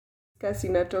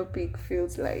discussing a topic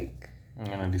feels like. I'm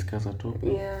gonna discuss a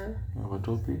topic. Yeah. Have a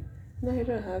topic? No, I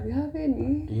don't have. You have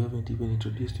any? You haven't even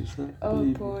introduced yourself. Oh,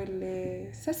 baby. pole.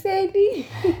 Sasedi.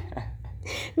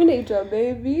 Mimi naitwa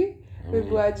baby.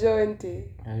 Baby wa Jonte.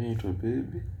 Anaitwa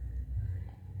baby.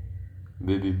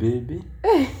 Baby.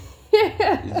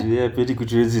 Juu ya peti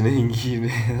kutoa jina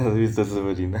ingine. Sasa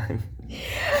bali nani?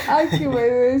 Aki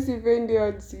wewe sipendi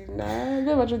hiyo jina.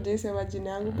 Ndio watu jesema jina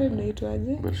yangu. Babe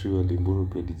naitwaje? But you are mbona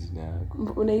upendi jina yako?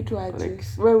 Unaitwaje?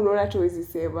 Wewe unaona tu hizi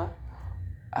sema.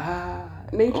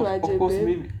 Naitwaje babe? Of course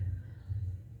mimi.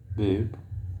 Babe.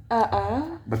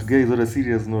 But guys, on a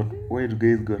serious note, why do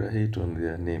guys gotta hate on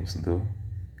their names though?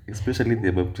 Especially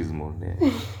their baptismal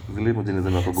name. Zile moja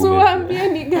za kugomea. So ambie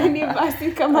ni gani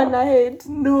basi kama na hate?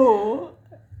 No.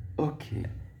 Okay.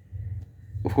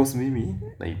 Of course mimi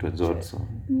naitwa Johnson.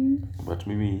 But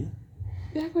mimi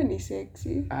yako ni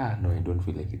sexy. No, I don't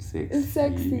feel like it's sexy. It's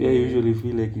sexy. I usually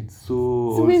feel like it's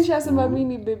so. So mimi nishasema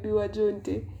mimi ni baby wa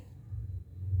Jonte.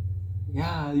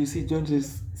 Yeah, you see Jonte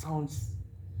sounds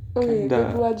okay,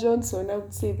 baby wa Johnson, I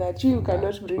would say that you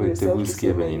cannot bring yourself to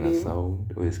say my name.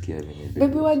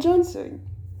 Baby wa Johnson.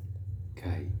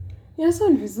 Kai. Ya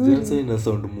sound vizuri. Johnson ina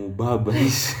sound mubaba.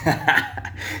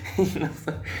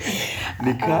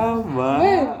 Ni kama.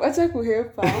 Babe, acha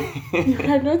kuhepa. You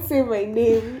cannot say my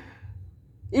name.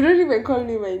 You don't even call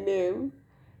me my name.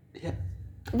 Yeah.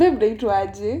 Babe,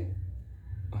 naitwaje?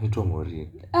 Naitwa Maureen.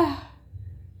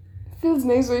 Feels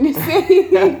nice when you say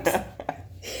it.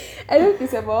 I don't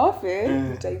kisema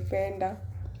often, utaipenda.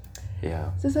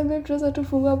 Yeah. Sasa babe, tunaweza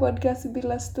tufungua podcast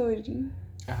bila story.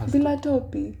 Bila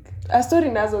topic. A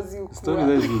story nazo zikuwa. Story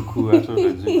nazo zikuwa, hata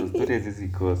unajua story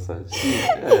zisikosa.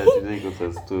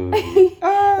 Zisikosa story.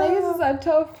 Like this is a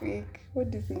topic. What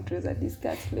do you think tunaweza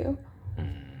discuss leo?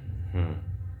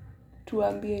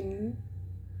 Tuambie nini?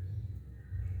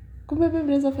 Kumbe babe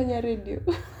naweza fanya radio.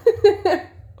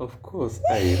 Of course,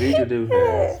 radio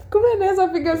device. Kumbe naweza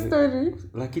piga story.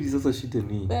 Lakini sasa shida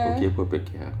ni ukiwa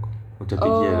peke yako.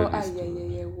 Utapigia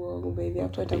radio. Wow, baby,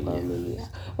 hapo atakwambia.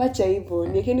 Wacha hivyo.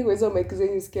 Niekeni kwa hizo mic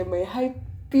zenyu usikie my high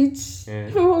pitch.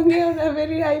 Unaongea na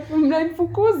very high,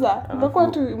 mnanifukuza. Mnakuwa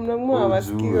tu mnamua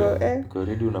masikio. Kwa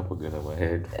radio unakuwa na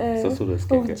mahead. Sasa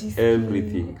unasikia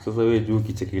everything. Sasa wewe juu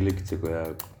kicheke ile kicheko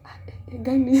yako.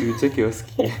 Gani? Si ucheke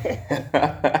usikie.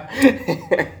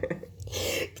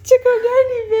 Kicheko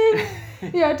gani babe?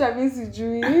 Hiyo hata mimi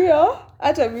sijui.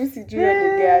 Hata mimi sijui ni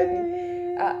gani.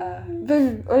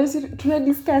 Babe, honestly, tuna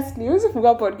discuss ni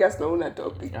usifunga podcast na una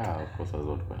topic. Of course I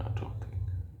don't want a topic.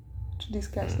 To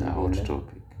discuss ni what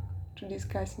topic? To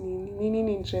discuss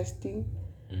nini interesting?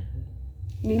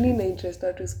 Nini na interest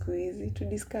watu siku hizi? To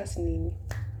discuss nini?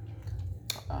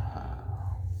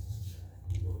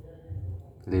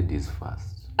 Ladies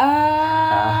first.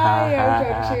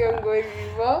 Ya ngozi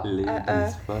hivyo.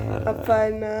 Ladies first.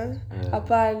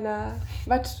 Hapana.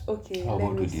 But okay, how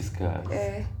about we discuss?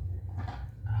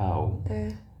 How?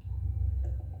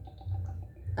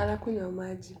 Anakunywa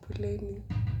maji poleni.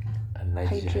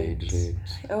 Anajihydrate.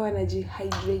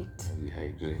 Anajihydrate.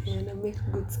 Anajihydrate. Make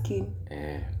good skin.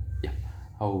 Yeah.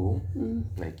 How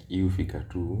like you fika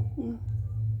tu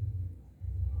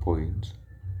point.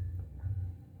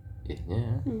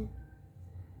 Yeah.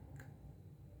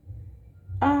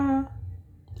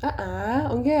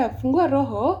 Ongea, fungua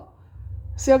roho.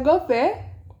 Siogope.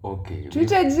 Okay.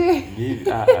 Tuitaje?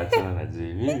 Mimi achana na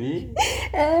je. Mimi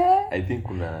I think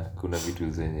kuna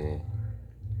vitu zenye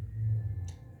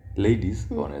ladies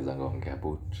wanaweza kuongea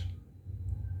about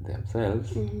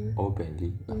themselves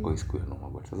openly kwa siku ya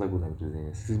normal. But sasa kuna vitu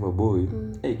zenye sisi maboy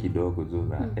kidogo tu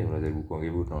na unajaribu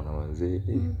kuongea vitu unaona wanze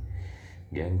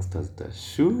gangsters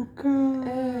tashuka.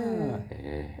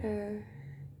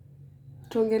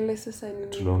 Tuongelee sasa nini?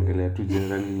 Tunaongelea tu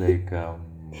generally like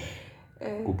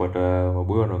kupata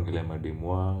maboy wanaongelea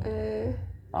mademu wao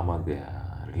ama their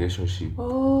relationship.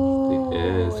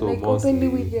 So like openly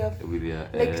with their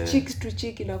like chicks to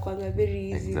chick inakuanga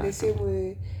very easy. Exactly. The same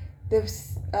way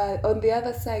on the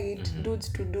other side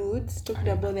dudes to dudes talking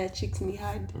about their chicks ni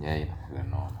hard. Inakuwa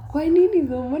normal. Kwa nini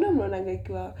ndio mbona mnaonanga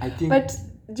ikiwa? But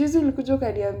juzi ulikuja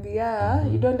ukaniambia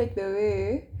you don't like the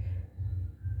way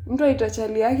mtu aitwa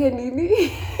chali yake nini?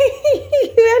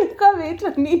 Alikuwa ameitwa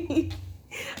nini?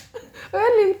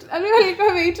 Alikuwa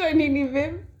ameitwa nini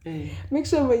babe? Make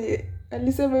sure mwenye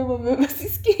alisema hivyo babe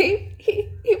asisikie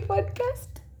hii podcast.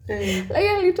 Like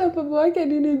alitoa baba wake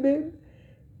nini babe?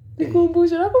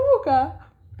 Nikumbushe, nakumbuka?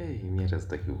 Mimi hata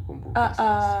sitaki kukumbuka.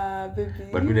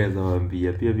 Baby. But mimi naweza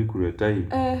waambia pia vikure time.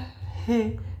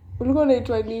 Ulikuwa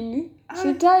unaitwa nini?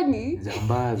 Shetani?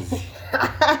 Jambazi.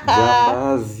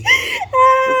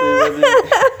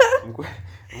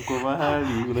 mko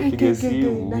mahali unapiga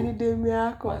simu na ni dem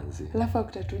yako Manze. alafu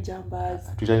akutatu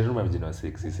jambazi tutaniruma mjini wa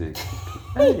sexy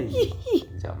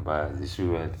jambazi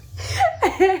sure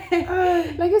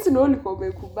lakini sino ulikuwa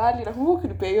umekubali na kumbuka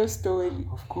kunipea hiyo story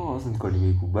of course nilikuwa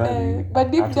nimekubali but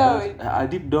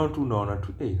deep down tu unaona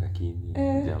tu lakini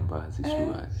jambazi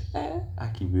sure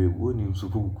akibebu ni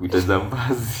msupuku kuita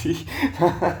jambazi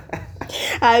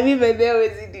mimi bedhe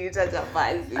wezi niita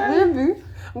jambazi mimi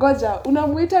ngoja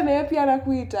unamuita na yeye pia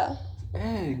anakuita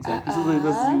exactly so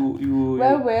that's you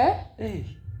wewe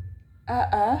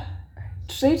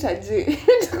tutaita je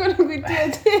tuko kuitia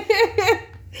je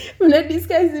mna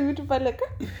discuss vitu pale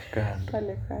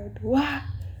kando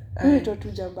wewe tu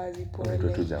jambazi pole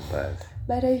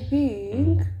but I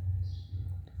think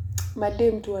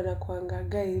madem tu wanakuanga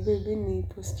guys baby ni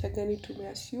posture gani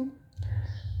tumeassume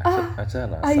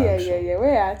achana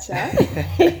wewe acha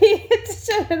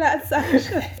tuchana na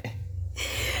assumption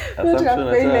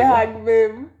nataka ile hug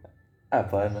babe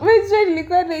hapana wewe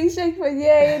nilikuwa naisha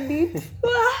kufanyia edit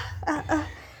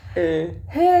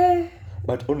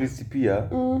but honestly pia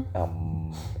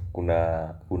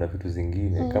kuna vitu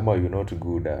zingine kama you're not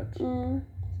good at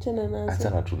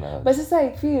achana tu nazo but sasa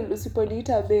I feel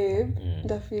usiponiita babe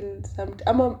nita feel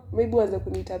ama maybe uanze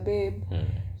kuniita babe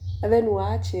and then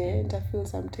waache nita feel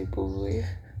some type of way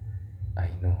I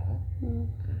know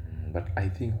but I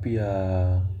think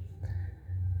pia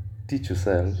teach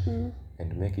yourself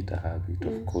and make it a habit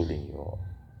of calling your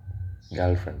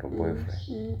girlfriend or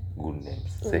boyfriend good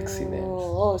names, sexy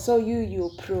names. So you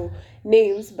pro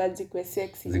names but zikuwe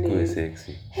sexy names.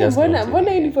 Sexy.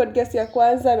 Mbona hii ni podcast ya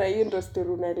kwanza na hiyo ndo story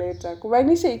unaleta.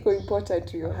 Kumaanisha iko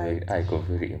important to your heart. Iko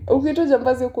very important. Ukitoa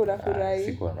jambazi uko unafurahi.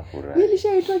 Sikuwa nafurahi. Mimi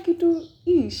nishaitwa kitu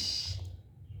ish.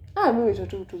 Mimi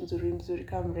tu mtu mzuri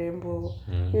kama mrembo.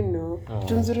 You know.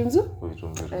 Mtu mzuri.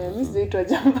 Mimi sijaitwa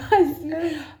jambazi.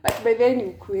 But by then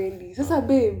ni kweli. Sasa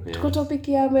babe, tuko topic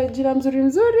ya jina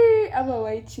mzuri ama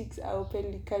white chicks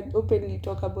openly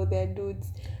talk about their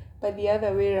dudes. But the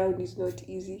other way around is not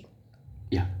easy.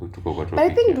 Yeah, we talk about topic. But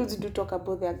I think dudes do talk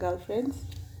about their girlfriends.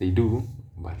 They do,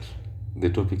 but the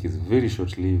topic is very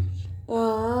short-lived.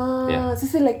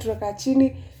 Sisi like tunakaa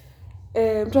chini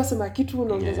mtu asema kitu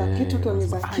unaongeza kitu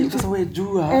ukiongeza kitu. Sasa wewe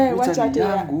jua wacha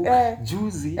yangu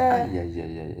juzi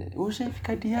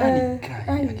ushaifika Diani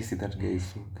kisi that guy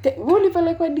so. Wewe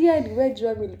ulipelekwa Diani, wewe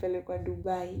jua mimi nilipelekwa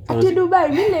Dubai. Ati Dubai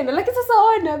mimi nenda lakini sasa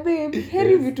ona babe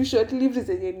heri vitu short lived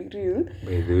zenye ni real.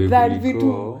 By the way that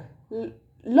vitu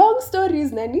long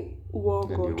stories nani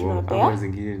uongo tunapea.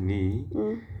 Zingine ni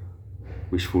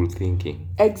wishful thinking.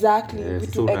 Exactly.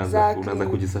 So unaanza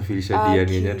kujisafirisha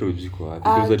Diani yenyewe hata ujiko wapi.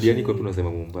 Because Diani kwa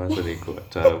tunasema Mombasa niko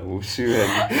tabu.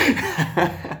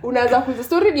 Unaanza kuza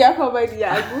story ni yako ama ni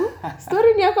yangu?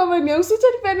 Story ni yako ama ni yangu? Usiche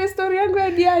nipende story yangu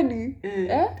ya Diani.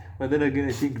 But then again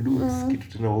I think dudes kitu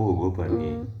tunaoogopa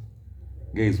ni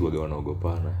guys waga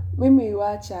wanaogopana. Mimi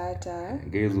wacha hata.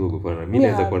 Guys waogopana. Mimi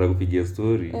naweza kwenda kupigia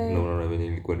story na unaona venye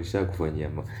nilikuwa nishakufanyia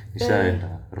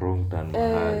nishaenda wrong turn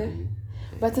mahali.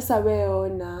 But sasa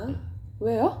weona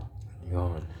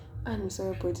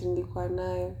nisome point nilikuwa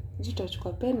nayo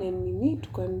tutachukua pen nini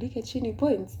tukaandike chini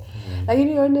points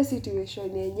lakini yone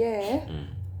situation yenyewe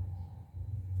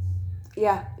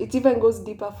it even goes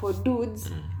deeper for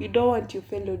dudes. You don't want your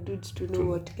fellow dudes to know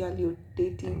what girl you're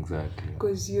dating. Exactly.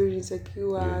 Because you're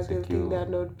insecure. They think they're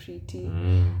not pretty.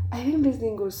 I think this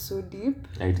thing goes so deep.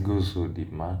 It goes so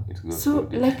deep, man. It goes so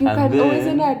deep. Like you can always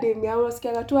end a day, I was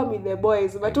scared to with the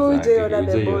boys, but always on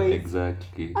the boys.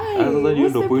 Exactly.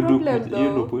 What's the problem though?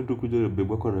 Hiyo ndo point kuja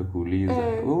bebe wako na kuuliza.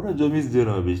 Wewe unajua mimi sije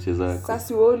na mabishe zako.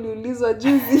 Sasa wewe uliulizwa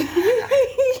juzi.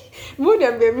 Mbona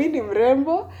niambia mimi ni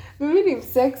mrembo, mimi ni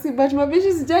sexy, but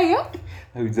mabishi sijayo.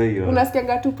 Haujayo.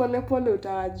 Unasikianga tu pole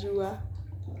utawajua.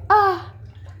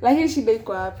 Lakini shida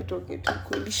iko wapi toke tu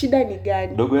kweli? Shida ni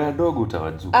gani? Dogo ya dogo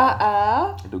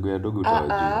utawajua. Dogo ya dogo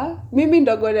utawajua. Mimi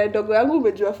ndogo yangu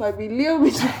umejua familia,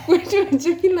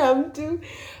 umejua kila mtu.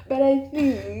 But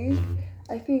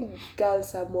I think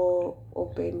girls are more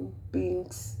open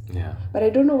beings. Yeah. But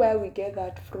I don't know where we get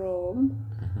that from.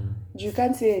 You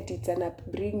can't say it's an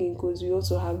upbringing because we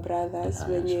also have brothers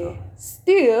when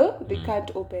still they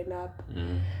can't open up.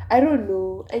 I don't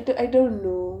know. I don't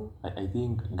know. I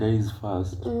think guys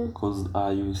first because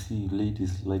you see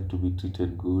ladies like to be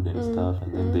treated good and stuff,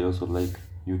 and then they also like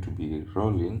you to be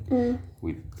rolling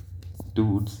with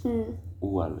dudes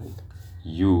who are like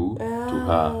you to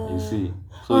her. You see?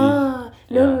 So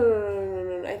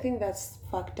no. I think that's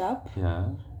fucked up. Yeah.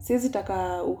 Siwezi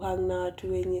taka uhang na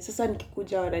watu wenye sasa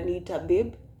nikikuja wananiita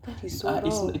babe. That is so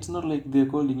wrong. It's not like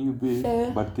they're calling you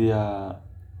babe, but they are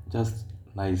just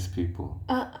nice people.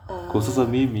 Kwa sasa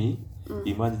mimi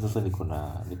Imagine sasa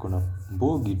niko na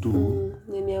mbogi tu.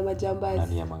 Ni ya majambazi. Na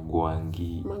ni ya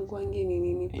magwangi. Magwangi ni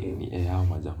nini? Hao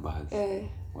majambazi.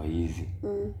 Waizi.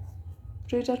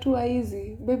 Tuita tu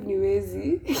waizi. Babe ni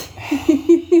wezi.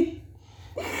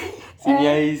 Si ni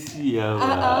aisi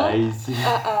ya aisi.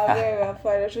 Wewe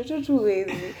hapana. Tuita tu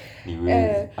wezi. Ni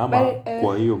wezi. Ama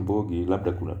kwa hiyo mbogi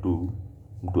labda kuna tu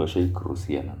mtu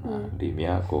ashaikrossiana na demu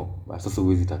yako. Sasa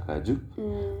huwezi taka juu.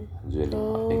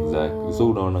 Exactly. So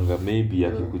unaonanga maybe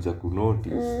akikuja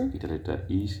kunotice italeta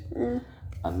ishi.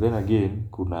 And then again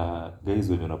kuna guys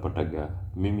wenye unapataga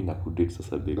mimi na kudate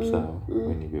sasa babe sawa.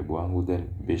 Wewe ni babe wangu then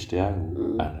best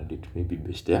yangu ana date maybe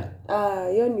best yangu.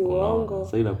 Hiyo ni uongo.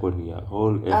 Sasa inakuwa ni a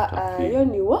whole extra thing. Hiyo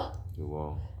ni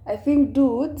uongo. I think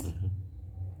dudes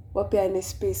wapeane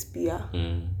space pia.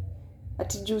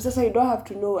 Ati juu sasa you don't have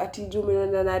to know ati juu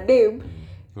umeona na dem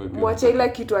mwacha ila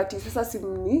kitu ati sasa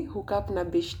simni hook up na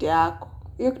best yako.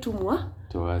 Hiyo kitu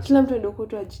kila mtu ndio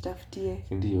tu ajitafutie.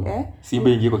 Ndio. Simba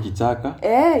ingie kwa kichaka.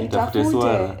 Itafute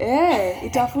swara.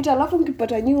 Itafute alafu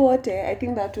mkipata nyi wote I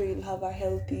think that will have a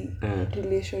healthy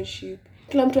relationship.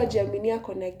 Kila mtu ajiamini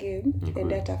ako na game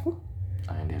and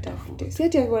atafute. Si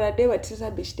ati ako na dem ati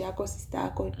sasa best yako sister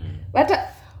yako. But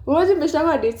unaje best yako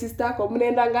date sister yako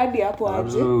mnaenda ngadi hapo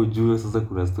aje? Wewe ujue sasa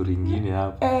kuna story nyingine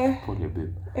hapa. Pole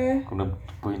babe. Kuna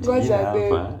point nyingine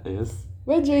hapa. Yes.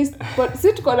 Wewe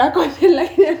si tuko na kote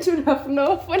lakini hatuna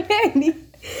flow foleni.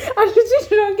 Atuchi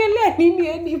tunaongelea nini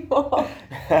anymore?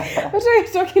 What are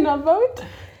you talking about?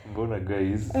 Mbona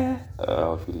guys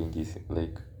feeling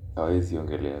like hawezi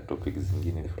ongelea topics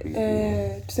zingine free.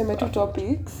 Tuseme tu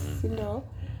topics, you know.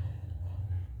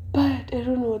 But I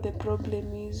don't know what the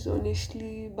problem is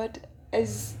honestly, but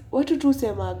as watu tu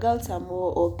sema girls are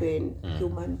more open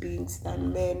human beings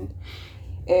than men.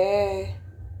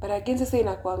 But again sasa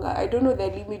inakuanga I don't know the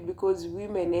limit because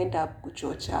women end up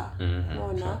kuchocha.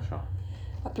 Sure.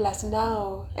 Plus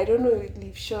now I don't know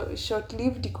if short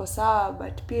lived iko sawa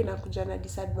but pia inakuja na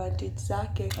disadvantage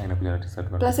zake. Inakuja na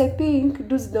disadvantage. Plus I think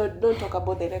dudes don't talk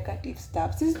about the negative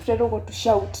stuff. Sisi tutaenda to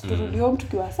shout turudi home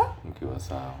tukiwa sawa.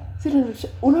 Sisi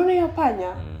unaona hiyo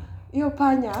panya? Hiyo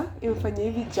panya imefanya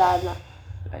hivi jana.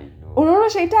 I know. Unaona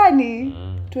shaitani?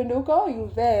 Tuende huko you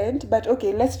vent but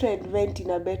okay let's try and vent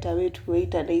in a better way to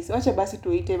wait and nice. Wacha basi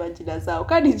tuite majina zao.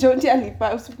 Kani Jonti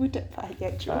alifa usipute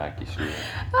panya jo. Kishua.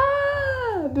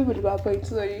 Bibi nilikuwa point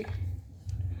sorry.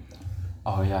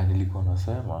 Nilikuwa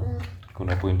nasema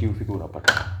kuna point ufika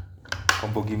unapata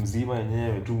kombogi mzima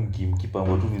yenyewe tu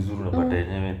mkipangwa tu vizuri unapata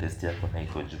yenyewe test yako na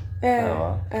iko juu.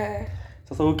 Sawa?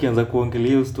 Sasa ukianza kuongelea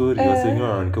hiyo story wase wengine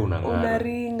wanaonekana unang'ara.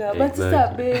 Unaringa. But sasa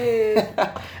babe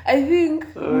I think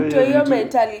mtu hiyo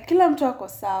mentally kila mtu ako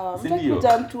sawa.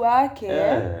 Mtakuja mtu wake.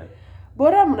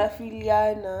 Bora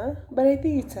mnafiliana. But I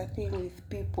think it's a thing with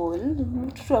people.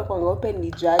 Mtu wako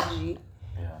openly judge.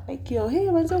 Like yo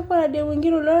hey manzo kwa demu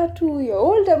mwingine unaona tu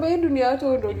hiyo. All the way dunia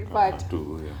watu ndio nipata.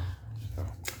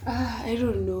 I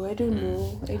don't know.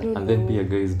 And then pia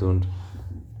guys don't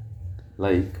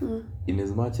like in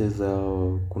as much as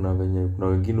kuna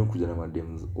wengine kuja na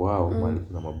madem wao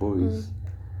na maboys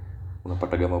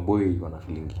unapataga maboy wana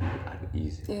feeling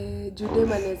uneasy. Jude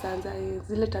manezanza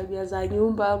zile tabia za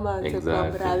nyumba ama anze kwa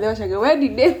brother washaga wewe ni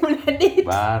dem na date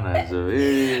bana jo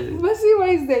basi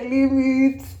where is the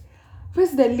limit?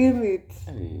 Where's the limit?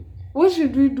 What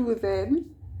should we do then?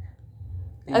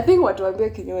 I think watu waambie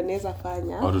kenye wanaweza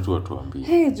fanya. Watu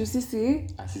waambie. Juu sisi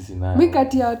nayo. Mimi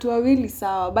kati ya watu wawili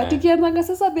sawa, but ikianza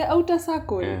sasa the outer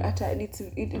circle hata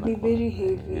it be very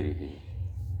heavy.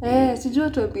 Sijui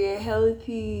watu waambie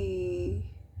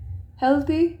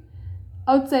healthy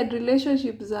outside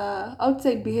relationships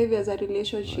outside behaviors a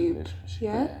relationship.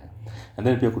 Yeah. And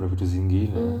then pia kuna vitu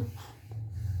zingine.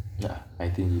 I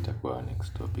think itakuwa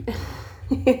next topic.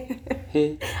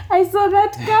 Hey. I saw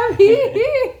that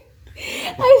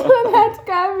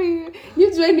coming.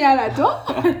 You join me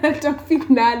at topic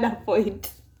na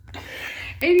point.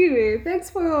 Anyway,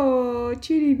 thanks for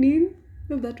tuning in.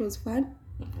 Hope that was fun.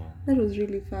 That was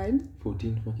really fun.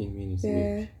 14 fucking minutes.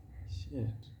 Yeah. Shit.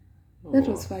 That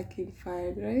was fucking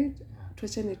fun, right?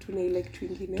 Tuachane tu na ile kitu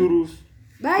ingine. Turus.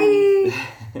 Bye.